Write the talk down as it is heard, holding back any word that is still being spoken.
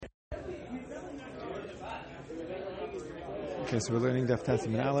Okay, so we're learning Daf Tasim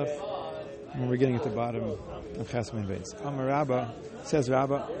and Aleph, and we're getting at the bottom of Chesed and Baitza. Amar Rabba, says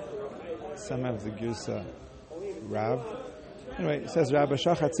Rabba, some have the Girsa Rav. Anyway, says Rabba,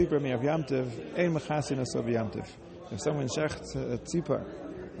 Shachat Tzipar mi'av Yamtiv, ein mechasin aso b'Yamtiv. If someone shecht a tzipar,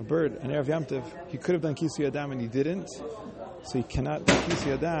 a bird, an Erev Yamtiv, he could have done Kisi Adam and he didn't, so he cannot do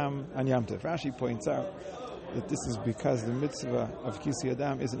Kisi Adam on Yamtiv. Rashi points out that this is because the mitzvah of Kisi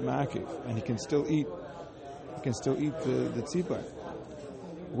Adam isn't ma'akiv, and he can still eat. He can still eat the tzipar.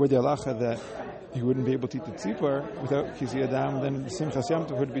 Were the halacha that he wouldn't be able to eat the tzipar without Kisi Adam, then Simchas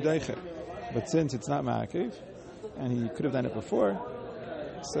Yamtiv would be daicher. But since it's not ma'akiv, and he could have done it before,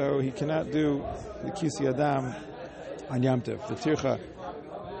 so he cannot do the Kisi Adam on Yamtiv. The tircha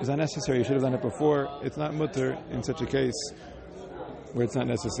is unnecessary. He should have done it before. It's not mutter in such a case where it's not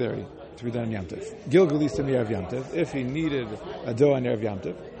necessary to be done on Yamtiv. Gilgalisa mi'erev Yamtiv. If he needed a dough on Erev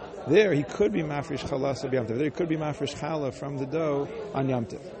Yamtiv, there he could be mafresh chalas of Yamtiv. There he could be mafresh challah from the dough on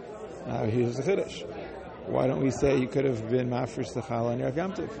Yamtiv. Now here's the chiddush. Why don't we say he could have been mafresh the challah on Erev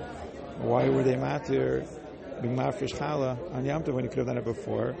Yamtiv? Why were they matir being mafresh challah on Yamtiv when he could have done it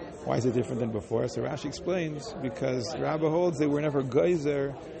before? Why is it different than before? So Rashi explains, because Rabbah holds they were never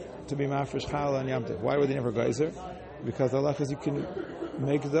geyser to be mafresh challah on Yamtiv. Why were they never geyser? Because the halach is you can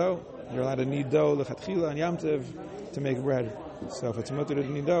make dough. You're allowed to knead dough lechatchila on Yamtiv to make bread. So if it's mutter to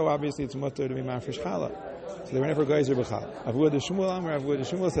knead dough, obviously it's mutter to be mafresh challah. So they were never geyser b'chal. Avua de Shmuel Amar, Avua de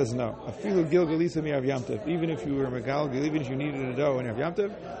Shmuel says no. Afilu gilgalisa mi'av Yamtiv. Even if you were megalgal, even if you needed a dough on Erev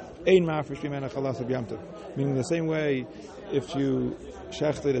Yamtiv, ein mafresh b'mena chalas of Yamtiv. Meaning the same way, if you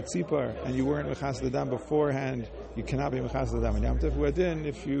shechted a tzipar and you weren't mechas the dam beforehand, you cannot be mechas the dam on Yamtiv. Within,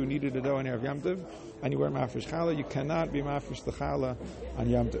 if you needed a dough on Erev Yamtiv and you weren't mafresh challah, you cannot be mafresh the challah on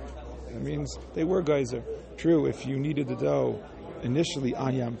Yamtiv. That means they were geyser. True, if you needed the dough initially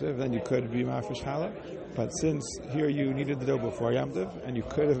on Yamtiv, then you could be mafresh challah. But since here you needed the dough before Yamtiv, and you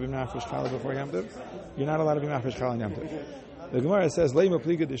could have been mafresh challah before Yamtiv, you're not allowed to be mafresh challah on Yamtiv. The Gemara says, Leima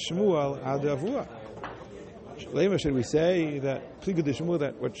pliga de Shmuel al de Avua. Leima, should we say that pliga de Shmuel,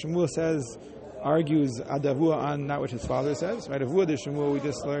 that what Shmuel says argues ad Avua on not what his father says? Right? Avua de Shmuel, we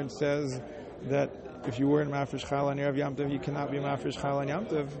just learned, says that if you weren't mafresh challah on Erev Yamtiv, you cannot be mafresh challah on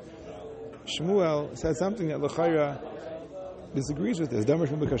Yamtiv. Shmuel says something that L'chayra disagrees with this.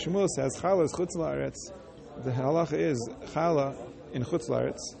 Because Shmuel says challah is chutz la'aretz. The halacha is challah in chutz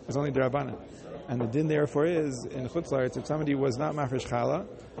la'aretz is only d'Rabbanan, and the din therefore is in chutz la'aretz if somebody was not mafresh challah,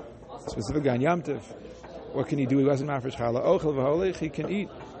 specifically on Yamtiv, what can he do? He wasn't mafresh challah. Ochel v'holech, he can eat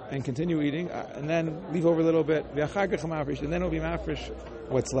and continue eating, and then leave over a little bit, and then it'll be mafresh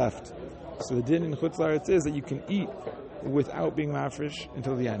what's left. So the din in chutz la'aretz is that you can eat without being mafresh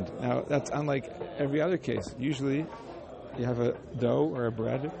until the end. Now that's unlike every other case. Usually you have a dough or a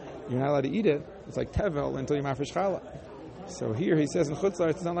bread, you're not allowed to eat it. It's like tevel until you're mafresh challah. So here he says in chutz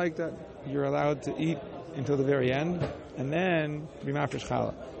la'aretz it's not like that. You're allowed to eat until the very end and then be mafresh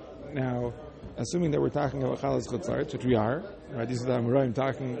challah. Now, assuming that we're talking about chalas chutz la'aretz, which we are, right? These are the Amoraim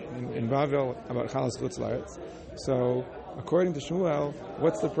talking in Bavel about chalas chutz la'aretz. So according to Shmuel,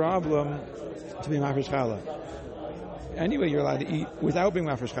 what's the problem to be mafresh challah? Anyway, you're allowed to eat without being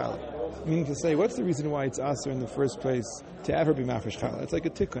mafresh challah. Meaning to say, what's the reason why it's aser in the first place to ever be mafresh challah? It's like a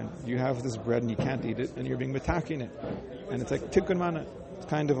tikkun. You have this bread and you can't eat it, and you're being metakin it. And it's like tikkun mana. It's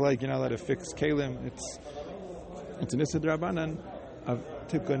kind of like, you're not allowed to fix kalim. It's an issa d'Rabbanan of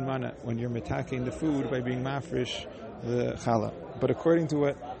tikkun mana, when you're metakin the food by being mafresh the challah. But according to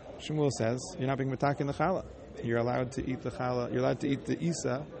what Shmuel says, you're not being metakin the challah. You're allowed to eat the challah, you're allowed to eat the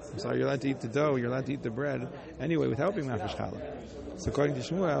isa, you're allowed to eat the dough, you're allowed to eat the bread, anyway, without being mafresh challah. So according to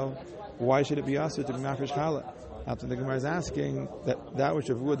Shmuel, why should it be aser to be mafresh challah? After the Gemara is asking that which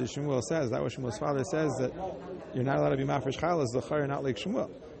Avua de Shmuel says, that which Shmuel's father says, that you're not allowed to be mafresh challah, is l'chayr not like Shmuel.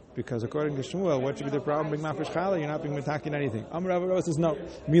 Because according to Shmuel, what should be the problem being mafresh challah? You're not being metakin anything. Amar Avaro says, no.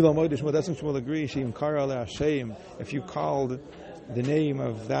 Milo moed Shmuel, doesn't Shmuel agree? Sheim kara le Hashem, if you called the name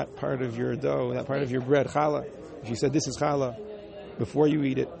of that part of your dough, that part of your bread, challah, if you said this is challah before you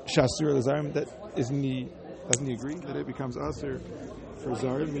eat it, shasur l'zarim, doesn't he agree that it becomes aser for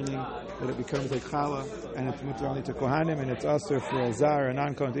zarim, meaning that it becomes like challah and it's mutter only to kohanim, and it's aser for a zar, a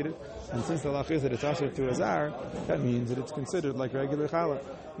non-kohen to eat it? And since the halach is that it's aser to a zar, that means that it's considered like regular challah.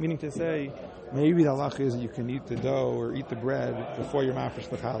 Meaning to say, maybe the halach is that you can eat the dough or eat the bread before you're mafresh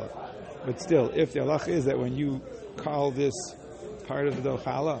the challah. But still, if the halach is that when you call this part of the dough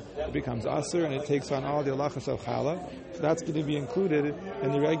challah, it becomes aser and it takes on all the halachas of challah, so that's going to be included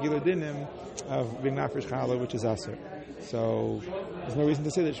in the regular dinim of being mafresh challah, which is aser. So there's no reason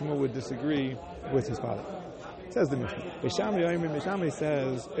to say that Shmuel would disagree with his father. Says the Mishnah. Beishamai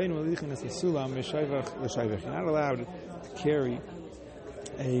says, Ein malichin es sulam mishayvach l'shayvach. You're not allowed to carry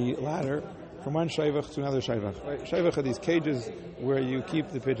a ladder from one shayvach to another shayvach. Right? Shayvach are these cages where you keep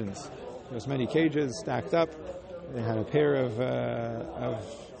the pigeons. There's many cages stacked up. They had a pair of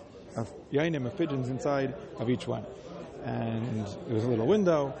yainim, of pigeons inside of each one. And there was a little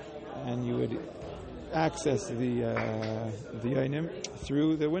window, and you would access the yainim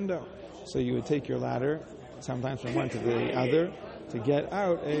through the window. So you would take your ladder, sometimes from one to the other, to get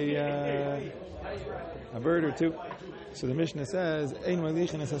out a bird or two. So the Mishnah says, Ein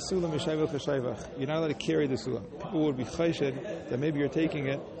malichin es hasulam b'shayvach l'shayvach. You're not allowed to carry the sulam. People would be chayshid that maybe you're taking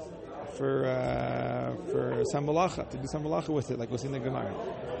it for some malacha, to do some malacha with it, like what's in the Gemara.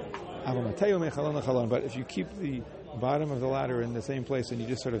 But if you keep the bottom of the ladder in the same place and you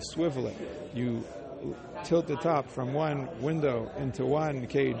just sort of swivel it, you tilt the top from one window into one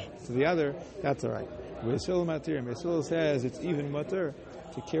cage to the other, that's all right. Baitza says it's even mutter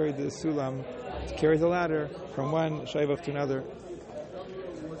to carry the sulam, to carry the ladder from one shayvach to another.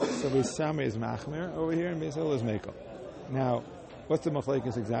 So Baitza is machmir over here, and Baitza is mekel. Now, what's the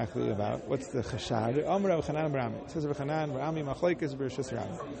machlekes exactly about? What's the chashad? Amar Rav Chanan Bar Ami. It says Rav Chanan Bar Ami machlekes b'rishus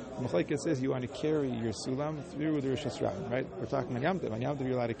Rabbim. The machlekes says you want to carry your sulam through the rishus Rabbim, right? We're talking on Yom Tov. On Yom Tov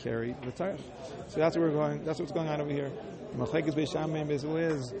you're allowed to carry the tarech. So that's where we're going. That's what's going on over here. The machlekes b'shamei b'zul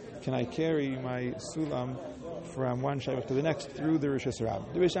is, can I carry my sulam from one shayvach to the next through the rishus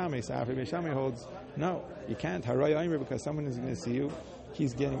Rabbim? The b'shamei safri b'shamei holds no, you can't. Haray Aimer, because someone is going to see you.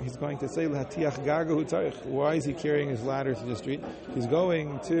 He's going to say, why is he carrying his ladder to the street? He's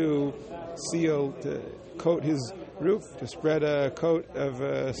going to seal, to coat his roof, to spread a coat of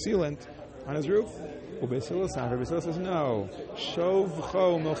sealant on his roof. Baitza says, no.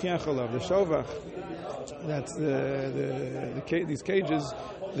 Shovcho milchiachalav, the shovach, that's these cages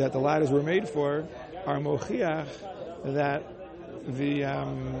that the ladders were made for, are mochiach that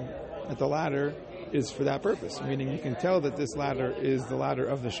the ladder is for that purpose, meaning you can tell that this ladder is the ladder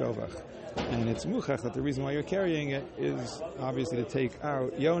of the shovach, and it's muchach that the reason why you're carrying it is obviously to take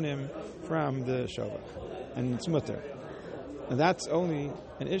out yonim from the shovach, and it's mutter. And that's only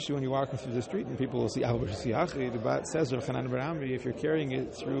an issue when you're walking through the street and people will see rishus yachid. The bat says Rav Chanan Bar Ami, if you're carrying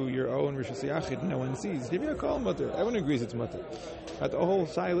it through your own rishus yachid, no one sees. Give me a call, mutter. Everyone agrees it's mutter. But the whole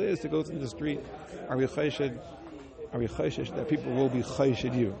shaila is to go through the street. Are we chayshid that people will be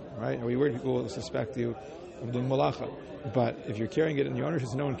chayshid you, right? Are we worried people will suspect you of doing malacha? But if you're carrying it in your ownership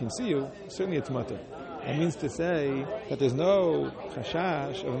so no one can see you, certainly it's mutter. That means to say that there's no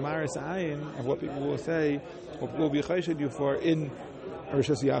chashash of maris ayin of what people will say, what people will be chayshid you for in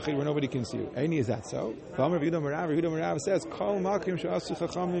rishus yachid where nobody can see you. Any is that so? Yehuda Merav says, Kol makim she'asu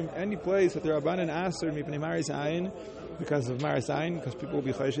chachamim, any place that there are abanan aser mipnei maris ayin, because of maris ayin, because people will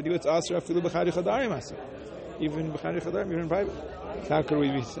be chayshid you, it's aser afilu b'chari chadarim aser. Even b'chari chadarim, even in private. So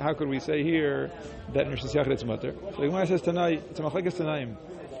how could we say here that in rishus yachid it's mutter? So the Gemara says tonight, it's a machlekes tanaim.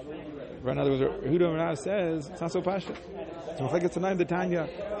 In other words, Yehuda Merav says it's not so pashut. It's a machlekes tanaim the Tanya.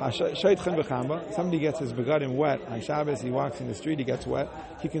 Somebody gets his begadim wet on Shabbos. He walks in the street. He gets wet.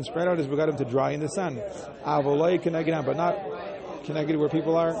 He can spread out his begadim to dry in the sun. But not connected where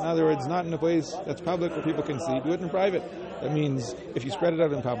people are. In other words, not in a place that's public where people can see. Do it in private. That means if you spread it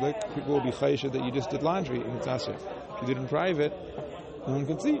out in public, people will be chayshid that you just did laundry and it's asher. If you did it in private, no one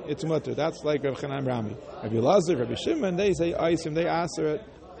can see. It's mutter. That's like Rav Chanan Bar Ami. Rabbi Elazar, Rabbi Shimon, they say aisim, they aser it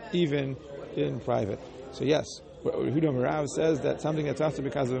even in private. So yes, Yehuda Merav says that something that's asur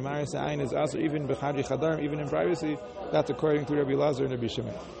because of a maris ayin is asur even b'chadri chadarim, even in privacy. That's according to Rabbi Elazar and Rabbi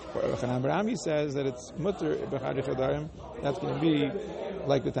Shimon. Rabbi Chanan Bar Ami says that it's mutter b'chadri chadarim. That's going to be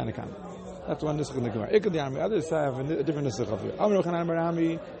like the Tanakh. That's one nusach in the Gemara. Ikad Yami. Others have a different nusach of here. Rabbi Chanan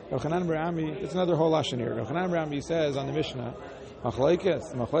Bar Ami. It's another whole lashon here. Rabbi Chanan Bar Ami says on the Mishnah,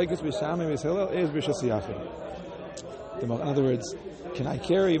 machlekes b'shamim is hillel is b'rishus yachid. In other words, can I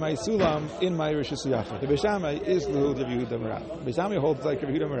carry my sulam in my rishus yachid? The Beishamai is l'hud of Yehuda Merav. Beishamai holds like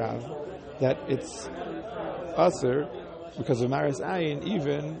Yehuda Merav that it's aser because of maris ayin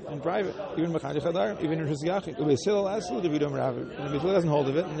even in private, even b'chadri chadarim, even in rishus yachid. Ubeis asur of Yehuda Merav. And Beis Hillel doesn't hold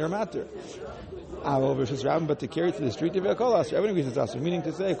of it, and they're matter. Avol rishus Rabbim, but to carry it to the street, they're called aser. Everyone agrees it's aser. Meaning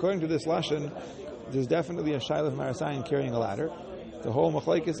to say, according to this lashon, there's definitely a shayla of maris ayin carrying a ladder. The whole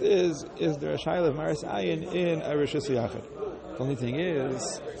machlekes is there a shayla of maris ayin in a rishus yachid? The only thing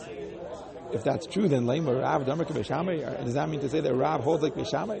is, if that's true, then Leimer Rav Damer Beishamai. Does that mean to say that Rav holds like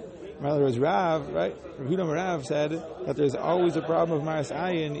Beishamai? In other words, Rav, right? Yehuda Merav said that there's always a problem of maris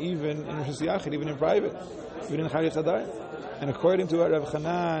ayin, even in rishus yachid, even in private, even in chari chadar. And according to what Rav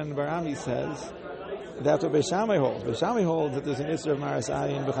Chanan Bar Ami says, That's what Beis Shammai holds. Beis Shammai holds that there's an Isser of Maras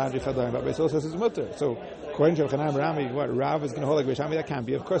Ayin b'chadri chadarim, but Beis Hillel says it's mutter. So according to Chanan Rami, what Rav is going to hold like Beis Shammai? That can't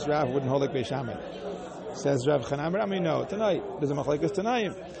be. Of course, Rav wouldn't hold like Beis Shammai. Says Rav Chanan Rami, no. Tonight there's a machlekes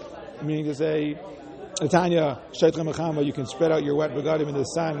tanaim, meaning to say, Tanya Sheitcha Mechama, you can spread out your wet begadim in the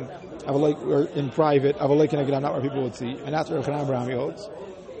sun, or in private, not where people would see, and that's where Chanan Rami holds.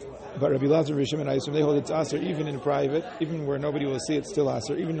 But Rabbi Lazar, Rishim, and Aisim, they hold it's aser even in private, even where nobody will see, it's still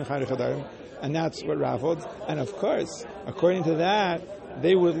aser, even in Chayre Chadarim, and that's what Rav holds. And of course, according to that,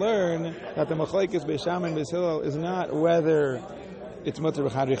 they would learn that the machlekes Beis Shammai and Beis Hillel is not whether it's mutter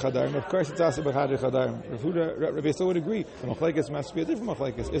b'chadri chadarim. Of course, it's aser b'chadri chadarim. Rabbi Yisrael would agree. The machlekes must be a different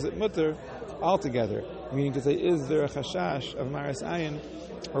machlekes. Is it mutter altogether? Meaning to say, is there a chashash of maras ayin?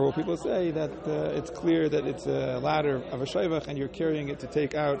 Or will people say that it's clear that it's a ladder of a shayvach and you're carrying it to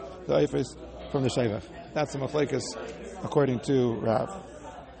take out the eifers from the shayvach? That's the machlekes according to Rav.